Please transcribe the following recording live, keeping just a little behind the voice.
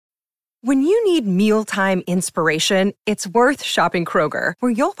When you need mealtime inspiration, it's worth shopping Kroger,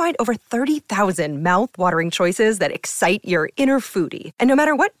 where you'll find over 30,000 mouth-watering choices that excite your inner foodie. And no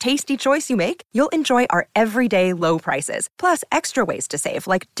matter what tasty choice you make, you'll enjoy our everyday low prices, plus extra ways to save,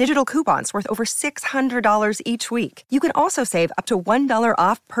 like digital coupons worth over $600 each week. You can also save up to $1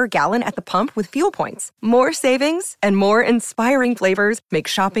 off per gallon at the pump with fuel points. More savings and more inspiring flavors make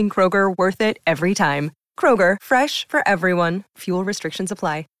shopping Kroger worth it every time. Kroger, fresh for everyone. Fuel restrictions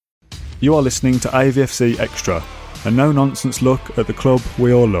apply. You are listening to AVFC Extra, a no-nonsense look at the club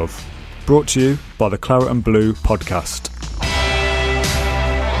we all love. Brought to you by the Claret and Blue podcast.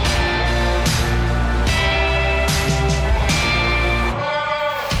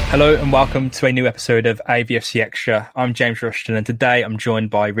 Hello and welcome to a new episode of AVFC Extra. I'm James Rushton and today I'm joined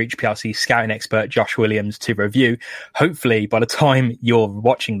by Reach PLC scouting expert Josh Williams to review, hopefully by the time you're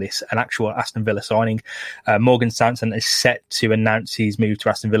watching this, an actual Aston Villa signing. Morgan SANSON is set to announce his move to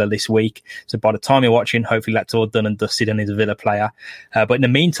Aston Villa this week. So by the time you're watching, hopefully that's all done and dusted and he's a Villa player. But in the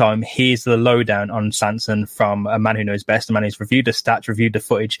meantime, here's the lowdown on SANSON from a man who knows best, a man who's reviewed the stats, reviewed the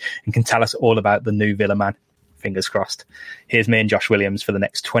footage and can tell us all about the new Villa man. Fingers crossed. Here's me and Josh Williams for the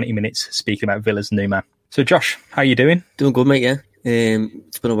next 20 minutes speaking about Villa's new man. So Josh, how are you doing? Doing good, mate, yeah.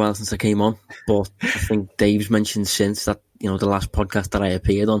 It's been a while since I came on, but I think Dave's mentioned since that, the last podcast that I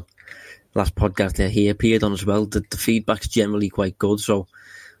appeared on, last podcast that he appeared on as well, the feedback's generally quite good, so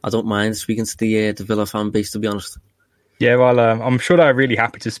I don't mind speaking to the Villa fan base, to be honest. Yeah, well, I'm sure they're really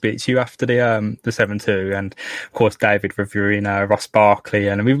happy to speak to you after the 7-2, and of course David reviewing Ross Barkley,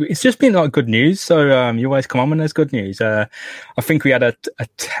 and it's just been like good news. So you always come on when there's good news. I think we had a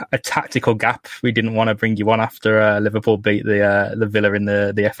tactical gap. We didn't want to bring you on after Liverpool beat the Villa in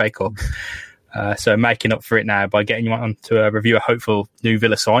the FA Cup. So making up for it now by getting you on to review a hopeful new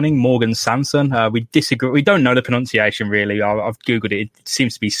Villa signing, Morgan SANSON. We disagree. We don't know the pronunciation really. I've googled it. It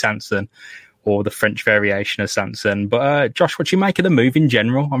seems to be SANSON, or the French variation of SANSON. But Josh, what do you make of the move in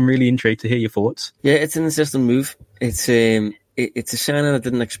general? I'm really intrigued to hear your thoughts. Yeah, it's an interesting move. It's a signing I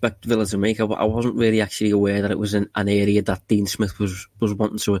didn't expect Villa to make. I wasn't really actually aware that it was an area that Dean Smith was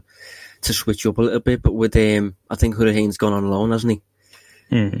wanting to switch up a little bit. But with I think Hurricane's gone on loan, hasn't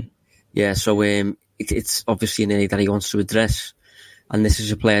he? Mm-hmm. Yeah, so it's obviously an area that he wants to address. And this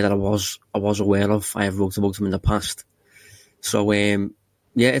is a player that I was aware of. I have wrote about him in the past. So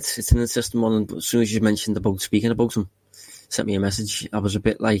yeah, it's an interesting one. And as soon as you mentioned about speaking about him, sent me a message. I was a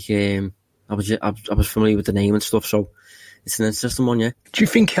bit like, I was familiar with the name and stuff, so it's an interesting one, yeah. Do you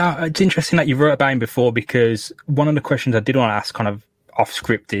think it's interesting that you wrote about him before? Because one of the questions I did want to ask, kind of off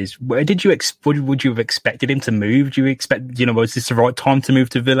script, is where would you have expected him to move? Do you expect, was this the right time to move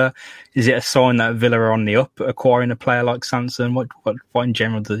to Villa? Is it a sign that Villa are on the up, acquiring a player like SANSON? What in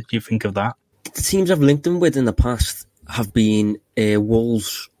general do you think of that? The teams I've linked him with in the past have been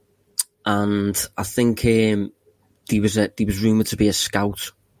Wolves, and I think he was rumoured to be a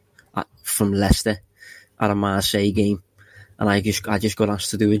scout from Leicester at a Marseille game, and I just got asked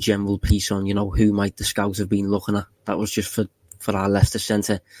to do a general piece on who might the scouts have been looking at. That was just for our Leicester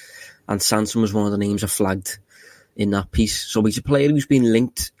centre, and SANSON was one of the names I flagged in that piece. So he's a player who's been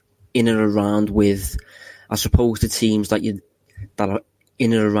linked in and around with, I suppose, the teams that are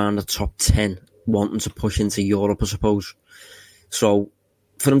in and around the top 10 wanting to push into Europe, I suppose. So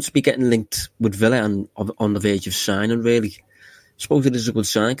for him to be getting linked with Villa and on the verge of signing, really, I suppose it is a good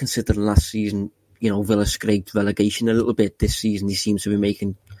sign considering last season, Villa scraped relegation a little bit. This season he seems to be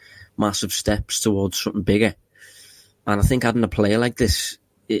making massive steps towards something bigger. And I think having a player like this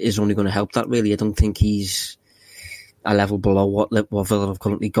is only going to help that, really. I don't think he's a level below what Villa have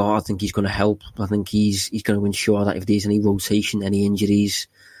currently got. I think he's going to help. I think he's going to ensure that if there's any rotation, any injuries,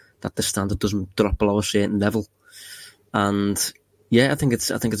 that the standard doesn't drop below a certain level. And yeah, I think it's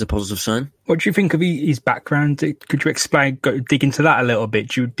a positive sign. What do you think of his background? Could you dig into that a little bit?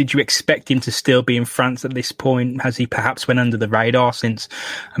 Did you expect him to still be in France at this point? Has he perhaps went under the radar since?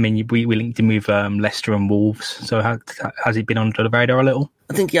 I mean, we linked him with Leicester and Wolves. So has he been under the radar a little?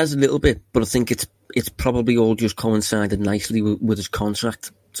 I think he has a little bit, but I think it's probably all just coincided nicely with his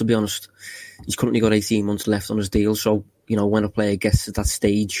contract. To be honest, he's currently got 18 months left on his deal. So when a player gets to that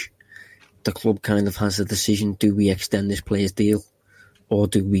stage, the club kind of has a decision: do we extend this player's deal, or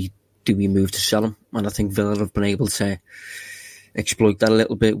do we move to sell him? And I think Villa have been able to exploit that a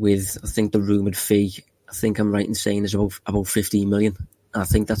little bit with, I think, the rumoured fee. I think I'm right in saying is about 15 million. I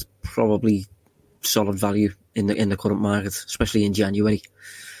think that's probably solid value in the current market, especially in January.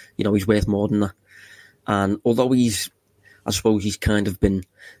 He's worth more than that. And although I suppose he's kind of been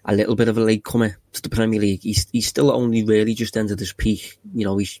a little bit of a late comer to the Premier League, he's still only really just entered his peak.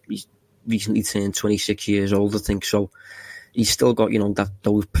 He's recently turned 26 years old, I think. So he's still got,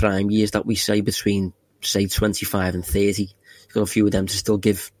 those prime years that we say between, say, 25 and 30. He's got a few of them to still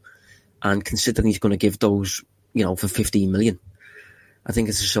give. And considering he's going to give those, for 15 million, I think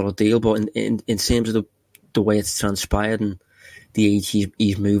it's a solid deal. But in terms of the way it's transpired and the age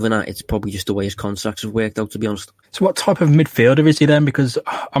he's moving at, it's probably just the way his contracts have worked out, to be honest. So what type of midfielder is he then? Because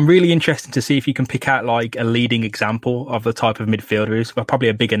I'm really interested to see if you can pick out like a leading example of the type of midfielder he is. Probably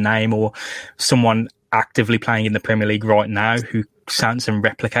a bigger name or someone actively playing in the Premier League right now who SANSON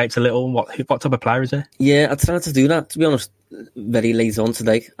replicates a little. What type of player is he? Yeah, I tried to do that, to be honest, very late on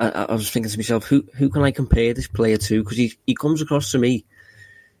today. I was thinking to myself, who can I compare this player to? Because he comes across to me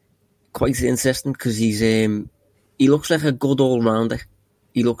quite interesting because he looks like a good all-rounder.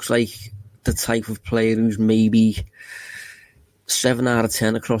 He looks like the type of player who's maybe 7 out of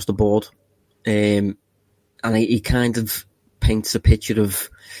 10 across the board. And he kind of paints a picture of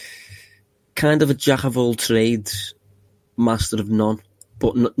kind of a jack of all trades, master of none.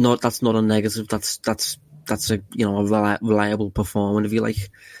 But not that's not a negative. That's a a reliable performer, if you like.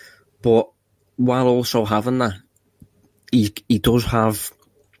 But while also having that, he does have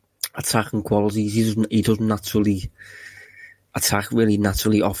attacking qualities. He doesn't naturally attack, really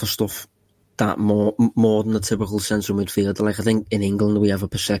naturally offer stuff that more than a typical central midfielder. Like, I think in England we have a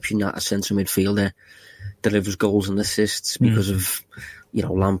perception that a central midfielder delivers goals and assists because of,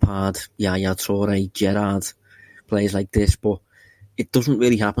 Lampard, Yaya Toure, Gerrard, players like this. But it doesn't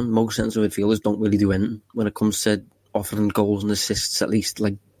really happen. Most central midfielders don't really do anything when it comes to offering goals and assists, at least.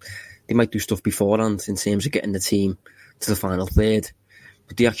 Like, they might do stuff beforehand in terms of getting the team to the final third.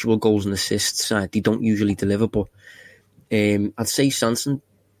 But the actual goals and assists side, they don't usually deliver. But I'd say SANSON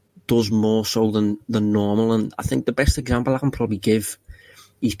does more so than normal. And I think the best example I can probably give,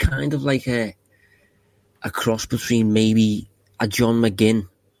 he's kind of like a cross between maybe a John McGinn,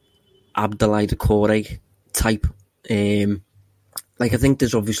 Abdoulaye Doucouré type. I think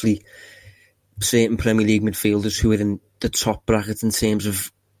there's obviously certain Premier League midfielders who are in the top bracket in terms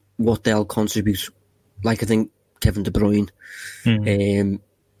of what they'll contribute. Like, I think Kevin De Bruyne,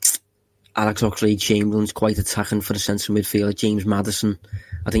 Alex Oxlade-Chamberlain's quite attacking for the central midfielder. James Maddison,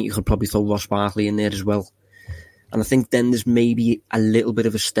 I think you could probably throw Ross Barkley in there as well. And I think then there's maybe a little bit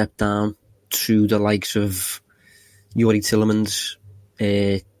of a step down to the likes of Yuri Tillemans,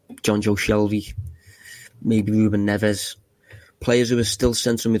 John Joe Shelby, maybe Ruben Neves. Players who are still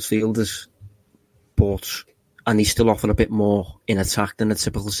central midfielders, and he still offer a bit more in attack than a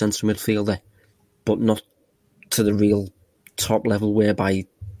typical central midfielder, but not to the real top level whereby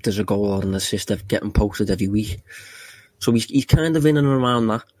there's a goal or an assist getting posted every week. So he's kind of in and around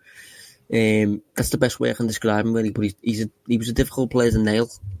that. That's the best way I can describe him, really. But he was a difficult player to nail,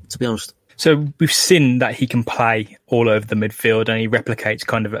 to be honest. So we've seen that he can play all over the midfield, and he replicates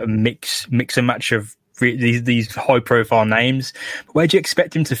kind of a mix and match of these high-profile names. But where do you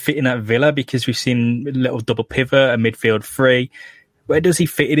expect him to fit in at Villa? Because we've seen a little double pivot, a midfield three. Where does he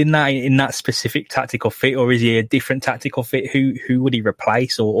fit in that specific tactical fit, or is he a different tactical fit? Who would he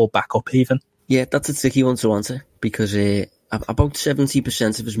replace or back up even? Yeah, that's a tricky one to answer because about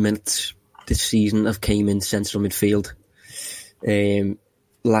 70% of his minutes this season have came in central midfield.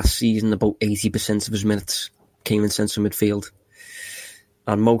 Last season, about 80% of his minutes came in central midfield,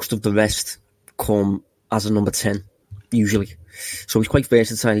 and most of the rest come as a number 10, usually. So he's quite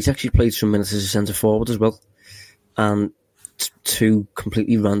versatile. He's actually played some minutes as a centre forward as well, and 2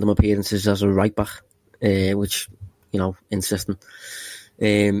 completely random appearances as a right back, which, interesting.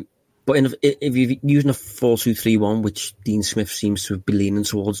 But if you're using a 4-2-3-1, which Dean Smith seems to be leaning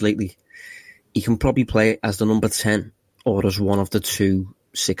towards lately, he can probably play as the number 10 or as one of the 2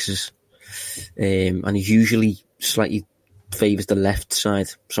 6s. And he's usually slightly favours the left side.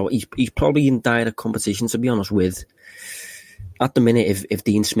 So he's probably in direct competition, to be honest, with, at the minute, if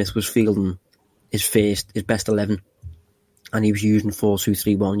Dean Smith was fielding his best 11 and he was using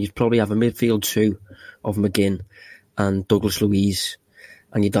 4-2-3-1, you'd probably have a midfield 2 of McGinn and Douglas Luiz,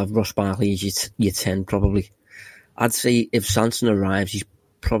 and you'd have Ross Barkley as your 10 probably. I'd say if SANSON arrives, he's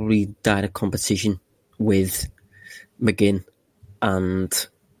probably direct competition with McGinn and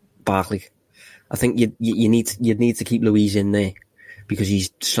Barkley. I think you'd need to keep Luiz in there because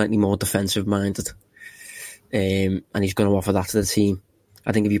he's slightly more defensive minded, and he's going to offer that to the team.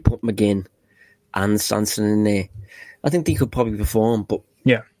 I think if you put McGinn and SANSON in there, I think they could probably perform, but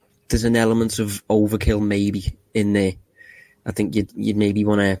yeah, there's an element of overkill maybe in there. I think you'd maybe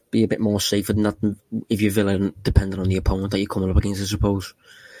want to be a bit more safer than that if you're Villa, depending on the opponent that you're coming up against, I suppose.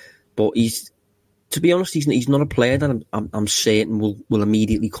 But to be honest, he's not a player that I'm certain will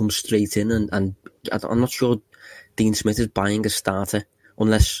immediately come straight in, and I'm not sure Dean Smith is buying a starter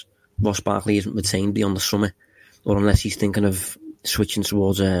unless Ross Barkley isn't retained beyond the summer. or unless he's thinking of switching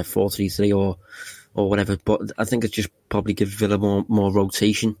towards a 4-3-3 or whatever. But I think it just probably gives Villa more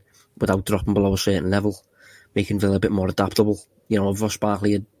rotation without dropping below a certain level, making Villa a bit more adaptable. You know, if Ross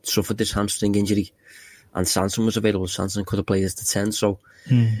Barkley had suffered this hamstring injury and SANSON was available, SANSON could have played as the 10. So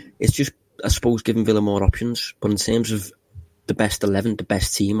it's just, I suppose, giving Villa more options. But in terms of the best 11, the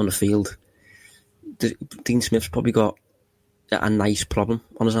best team on the field, Dean Smith's probably got a nice problem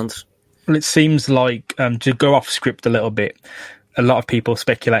on his hands. Well, it seems like, to go off script a little bit, a lot of people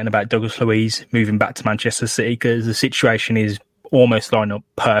speculating about Douglas Luiz moving back to Manchester City because the situation is almost lined up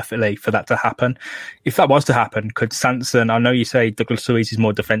perfectly for that to happen. If that was to happen, could SANSON, I know you say Douglas Luiz is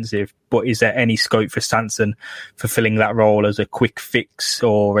more defensive, but is there any scope for SANSON fulfilling that role as a quick fix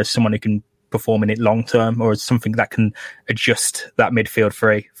or as someone who can perform in it long term, or as something that can adjust that midfield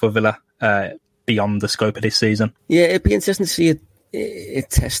three for Villa beyond the scope of this season? Yeah, it'd be interesting to see it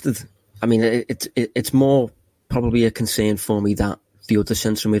tested. I mean, it's more probably a concern for me that the other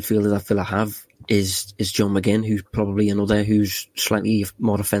central midfielder that Villa have is John McGinn, who's probably another who's slightly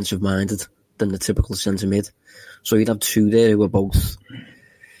more offensive minded than the typical centre mid. So you'd have two there who are both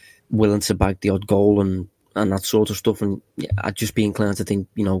willing to bag the odd goal and that sort of stuff. And yeah, I'd just be inclined to think,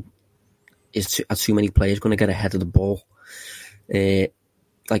 you know, are too many players going to get ahead of the ball?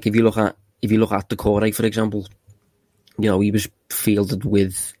 Like if you look at Decore, for example, you know, he was fielded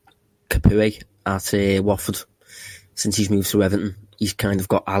with Capoue at Watford. Since he's moved to Everton, he's kind of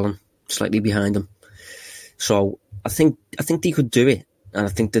got Allen slightly behind him. So I think they could do it, and I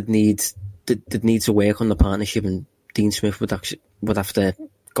think they'd need to work on the partnership. And Dean Smith would have to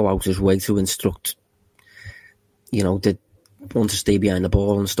go out his way to instruct, you know, they want to stay behind the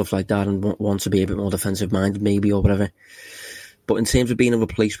ball and stuff like that, and want to be a bit more defensive minded, maybe, or whatever. But in terms of being a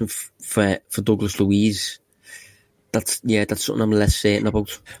replacement for Douglas Luiz, that's something I'm less certain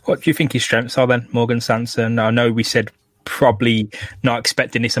about. What do you think his strengths are then, Morgan Sanson? I know we said probably not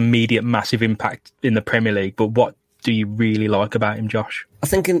expecting this immediate massive impact in the Premier League, but what do you really like about him, Josh? I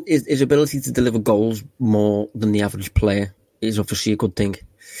think his ability to deliver goals more than the average player is obviously a good thing.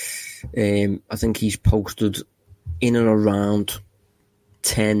 I think he's posted in and around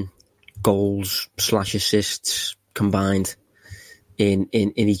 10 goals / assists combined in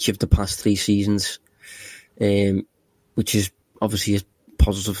each of the past 3 seasons, which is obviously a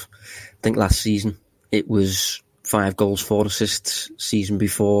positive. I think last season it was 5 goals, 4 assists. Season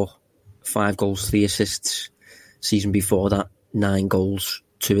before, 5 goals, 3 assists. Season before that, 9 goals,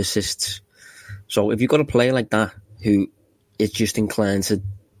 2 assists. So if you've got a player like that who is just inclined to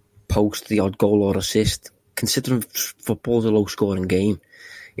post the odd goal or assist, considering football's a low-scoring game,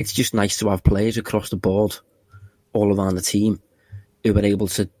 it's just nice to have players across the board, all around the team, who are able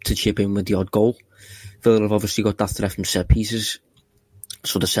to chip in with the odd goal. Villa have obviously got that threat from set pieces,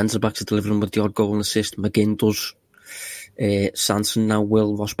 so the centre-backs are delivering with the odd goal and assist. McGinn does. Sanson now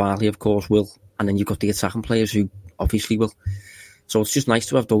will. Ross Barkley, of course, will. And then you've got the attacking players who obviously will. So it's just nice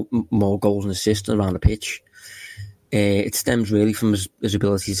to have more goals and assists around the pitch. It stems really from his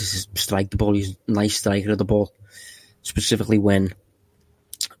ability to strike the ball. He's a nice striker of the ball, specifically when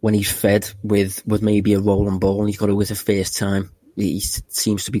he's fed with maybe a rolling ball and he's got it with his first time. He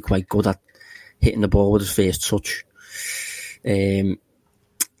seems to be quite good at hitting the ball with his first touch.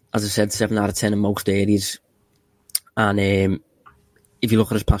 As I said, 7 out of 10 in most areas. And if you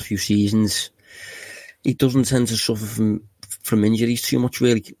look at his past few seasons, he doesn't tend to suffer from injuries too much,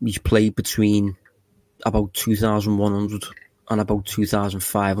 really. He's played between about 2,100 and about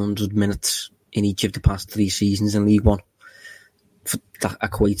 2,500 minutes in each of the past 3 seasons in League One. That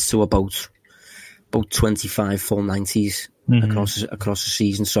equates to about 25 full 90s across the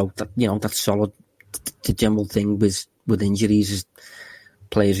season. So that, you know, that's solid. The general thing with injuries is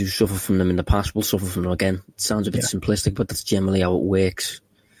players who suffer from them in the past will suffer from them again. It sounds a bit simplistic, but that's generally how it works.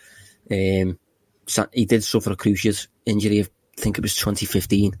 He did suffer a cruciate injury, I think it was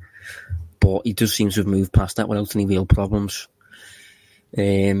 2015, but he does seem to have moved past that without any real problems.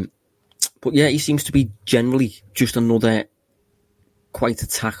 But yeah, he seems to be generally just another quite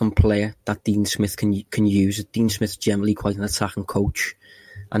attacking player that Dean Smith can use. Dean Smith's generally quite an attacking coach,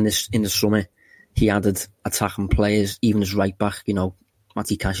 and in the summer he added attacking players, even as right back. You know,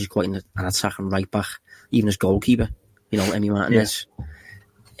 Matty Cash is quite an attacking right back, even as goalkeeper. You know, Emi Martinez. Yeah.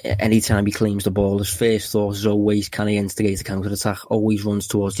 Anytime he claims the ball, his first thought is always, can he instigate a counter-attack? Always runs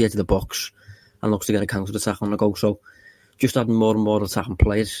towards the edge of the box and looks to get a counter-attack on the go. So just adding more and more attacking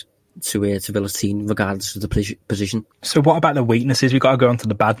players to Villa's team, regardless of the position. So what about the weaknesses? We've got to go on to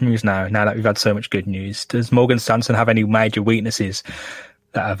the bad news now that we've had so much good news. Does Morgan Sanson have any major weaknesses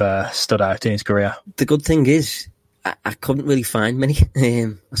that have stood out in his career? The good thing is, I couldn't really find many.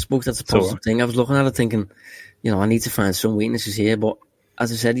 I suppose that's a positive thing. I was looking at it thinking, I need to find some weaknesses here. But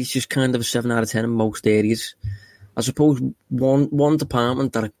as I said, he's just kind of a 7 out of 10 in most areas. I suppose one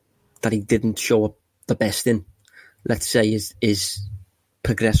department that he didn't show up the best in, let's say, is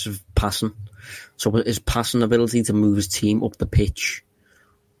progressive passing. So his passing ability to move his team up the pitch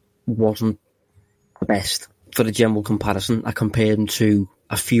wasn't the best. For the general comparison, I compared him to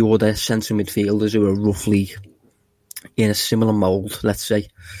a few other centre midfielders who are roughly in a similar mould, let's say.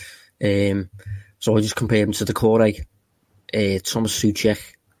 So I just compared him to the Corey, Thomas Souček,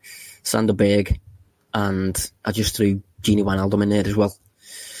 Sander Berg, and I just threw Gini Wijnaldum in there as well.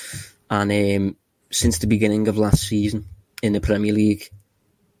 And since the beginning of last season in the Premier League,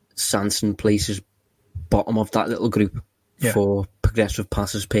 SANSON places bottom of that little group for progressive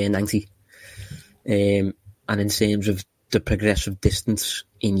passes per 90. And in terms of the progressive distance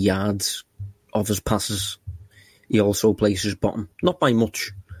in yards of his passes, he also places bottom. Not by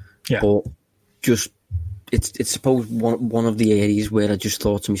much, but just it's suppose one of the areas where I just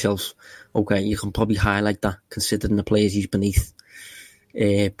thought to myself, okay, you can probably highlight that considering the players he's beneath.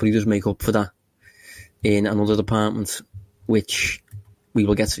 But he does make up for that in another department, which we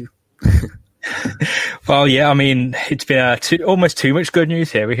will get to. Well, yeah, I mean, it's been almost too much good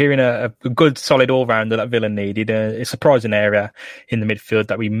news here. We're hearing a good, solid all-rounder that Villa needed. A surprising area in the midfield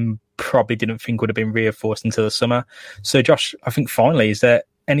that we probably didn't think would have been reinforced until the summer. So, Josh, I think finally, is there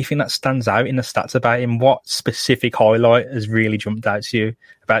anything that stands out in the stats about him? What specific highlight has really jumped out to you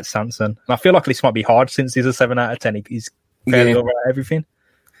about SANSON? And I feel like this might be hard since he's a 7 out of 10. He's fairly all right at everything.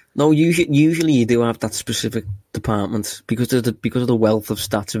 No, usually you do have that specific department because of the wealth of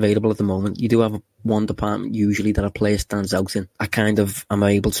stats available at the moment. You do have one department usually that a player stands out in. I kind of am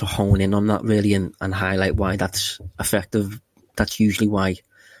able to hone in on that really and highlight why that's effective. That's usually why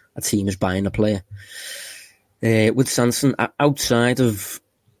a team is buying a player. With SANSON, outside of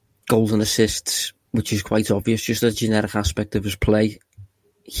goals and assists, which is quite obvious, just a generic aspect of his play,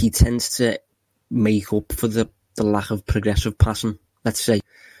 he tends to make up for the lack of progressive passing, let's say,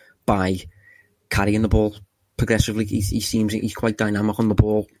 by carrying the ball progressively. He seems he's quite dynamic on the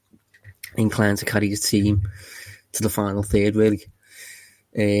ball, inclined to carry his team to the final third, really.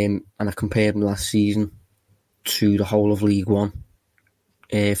 And I compared him last season to the whole of League One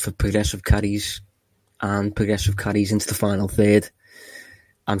for progressive carries and progressive carries into the final third.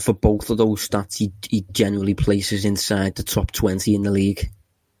 And for both of those stats, he generally places inside the top 20 in the league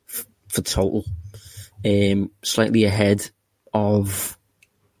for total. Slightly ahead of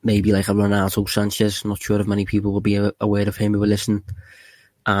maybe like a Renato Sanchez. Not sure if many people will be aware of him who are listening.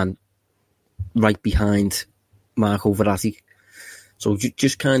 And right behind Marco Verratti. So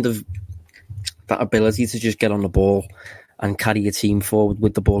just kind of that ability to just get on the ball and carry your team forward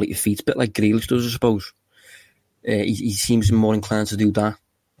with the ball at your feet. A bit like Grealish does, I suppose. He seems more inclined to do that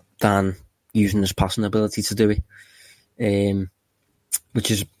than using his passing ability to do it.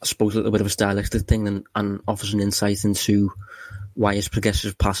 Which is, I suppose, a little bit of a stylistic thing and offers an insight into why his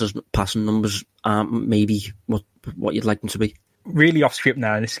progressive passing numbers aren't maybe what you'd like them to be. Really off script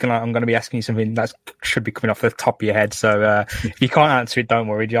now, and I'm going to be asking you something that should be coming off the top of your head. So if you can't answer it, don't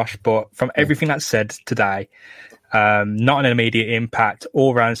worry, Josh. But from everything that's said today, not an immediate impact,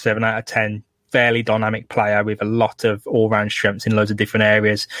 all-round 7 out of 10, fairly dynamic player with a lot of all-round strengths in loads of different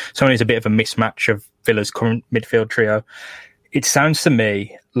areas. Someone who's a bit of a mismatch of Villa's current midfield trio. It sounds to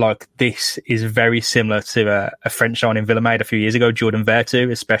me like this is very similar to a French signing Villa made a few years ago, Jordan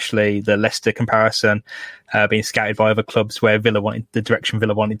Vertu, especially the Leicester comparison, being scouted by other clubs where the direction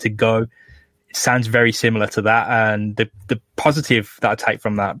Villa wanted to go. It sounds very similar to that. And the positive that I take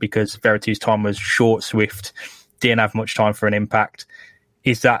from that, because Vertu's time was short, swift, didn't have much time for an impact,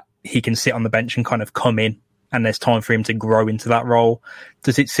 is that he can sit on the bench and kind of come in, and there's time for him to grow into that role.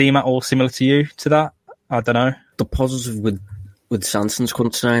 Does it seem at all similar to you to that? I don't know. The positive with Sanson's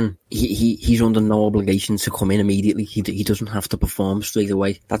concern, he's under no obligation to come in immediately. He doesn't have to perform straight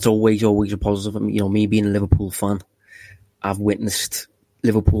away. That's always a positive. You know, me being a Liverpool fan, I've witnessed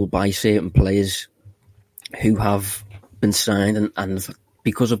Liverpool buy certain players who have been signed and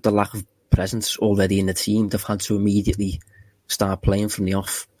because of the lack of presence already in the team, they've had to immediately start playing from the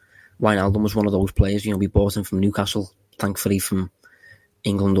off. Wijnaldum was one of those players. You know, we bought him from Newcastle, thankfully from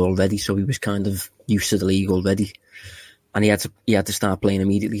England already, so he was kind of used to the league already. And he had to start playing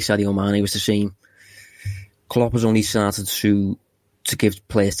immediately. Sadio Mane was the same. Klopp has only started to give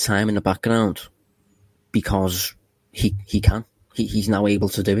players time in the background because he can. He's now able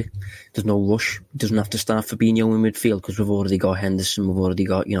to do it. There's no rush. He doesn't have to start Fabinho in midfield because we've already got Henderson, we've already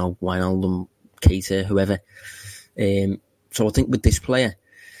got, you know, Wijnaldum, Keita, whoever. So I think with this player,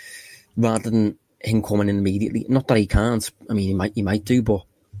 rather than him coming in immediately, not that he can't, I mean, he might do, but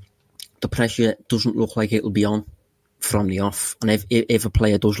the pressure doesn't look like it'll be on from the off. And if a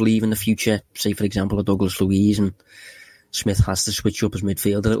player does leave in the future, say for example a Douglas Luiz, and Smith has to switch up his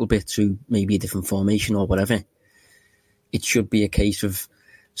midfield a little bit to maybe a different formation or whatever, it should be a case of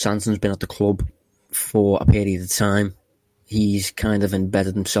Sanson's been at the club for a period of time. He's kind of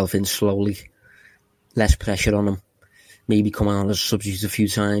embedded himself in slowly, less pressure on him, maybe coming on as a substitute a few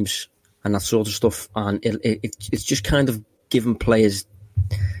times and that sort of stuff. And it's just kind of giving players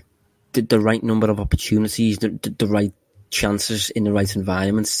the right number of opportunities, the right chances in the right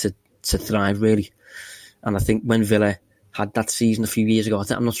environments to thrive, really. And I think when Villa had that season a few years ago,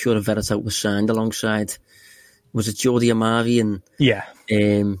 I'm not sure if Veretout was signed alongside, was it Jordi Amari and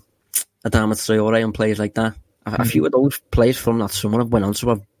Adama Traore and players like that. A few of those players from that summer went on to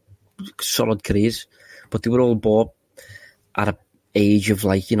have solid careers, but they were all bought at an age of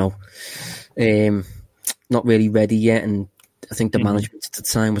not really ready yet. And I think the management at the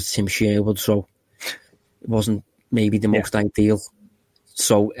time was Tim Sherwood, so it wasn't maybe the most ideal.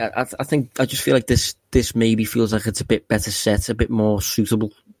 So I just feel like this maybe feels like it's a bit better set, a bit more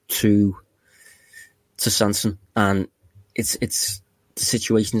suitable to Sanson, and it's the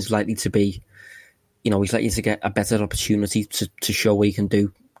situation is likely to be, he's likely to get a better opportunity to show what he can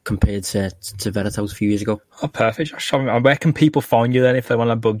do compared to Veretout a few years ago. Oh, perfect. Where can people find you then if they want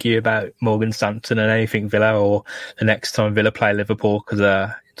to bug you about Morgan Sanson and anything Villa, or the next time Villa play Liverpool?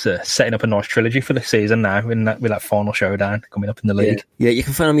 Because it's setting up a nice trilogy for the season now with that final showdown coming up in the league. Yeah, you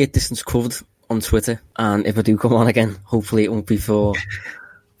can find me at Distance Covered on Twitter, and if I do come on again, hopefully it won't be for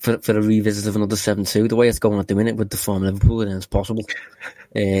a revisit of another 7-2. The way it's going at the minute with the form of Liverpool, then it's possible.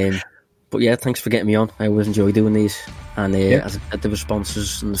 But yeah, thanks for getting me on. I always enjoy doing these, and the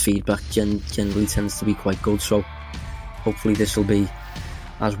responses and the feedback generally tends to be quite good. So hopefully this will be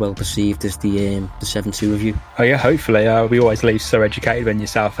as well perceived as the 7-2 review. Oh yeah, hopefully. We always leave so educated when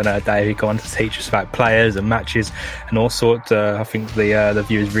yourself and David go on to teach us about players and matches and all sorts. I think the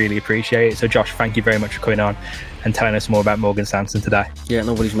viewers really appreciate it. So Josh, thank you very much for coming on and telling us more about Morgan Sanson today. Yeah,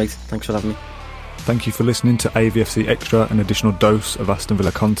 no worries, mate. Thanks for having me. Thank you for listening to AVFC Extra, an additional dose of Aston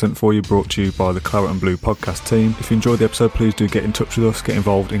Villa content for you, brought to you by the Claret and Blue podcast team. If you enjoyed the episode, please do get in touch with us, get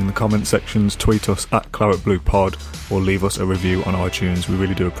involved in the comment sections, tweet us at Claret Blue Pod, or leave us a review on iTunes. We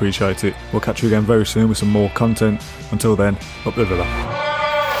really do appreciate it. We'll catch you again very soon with some more content. Until then, up the Villa.